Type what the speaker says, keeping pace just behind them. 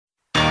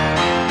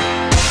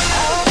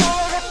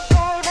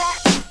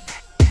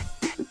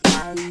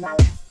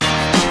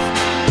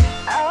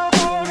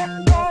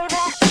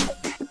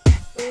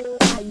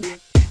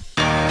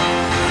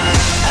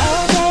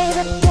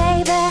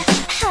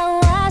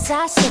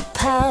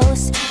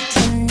supposed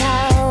to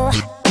know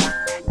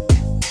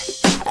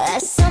that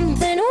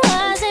something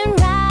wasn't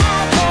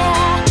right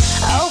there.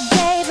 Oh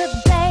baby,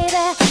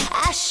 baby,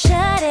 I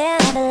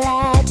shouldn't have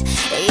let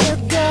you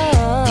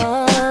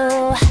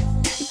go,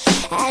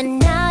 and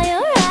now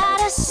you're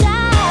out of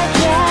sight,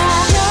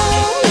 yeah. Show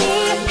me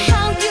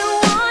how you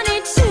want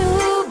it to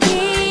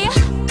be.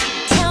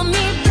 Tell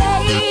me,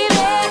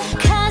 baby,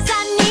 'cause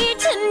I need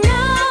to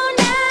know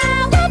now.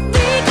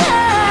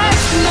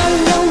 Because my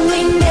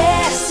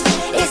loneliness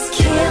is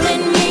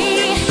killing me,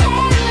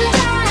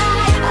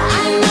 and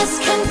I must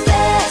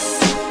confess,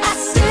 I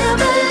still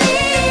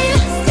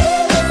believe.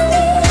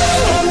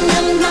 When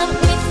I'm not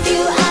with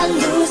you, I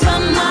lose my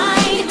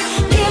mind.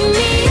 Give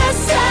me a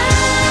sign.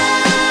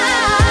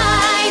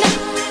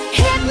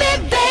 Hit me,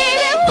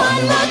 baby,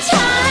 one more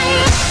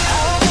time.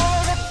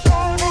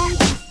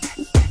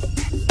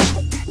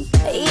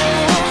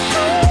 Yeah.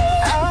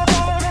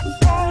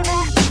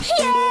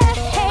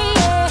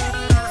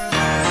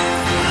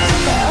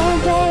 Oh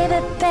baby,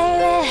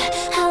 baby,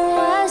 how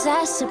was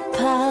I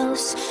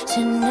supposed to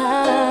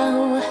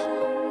know?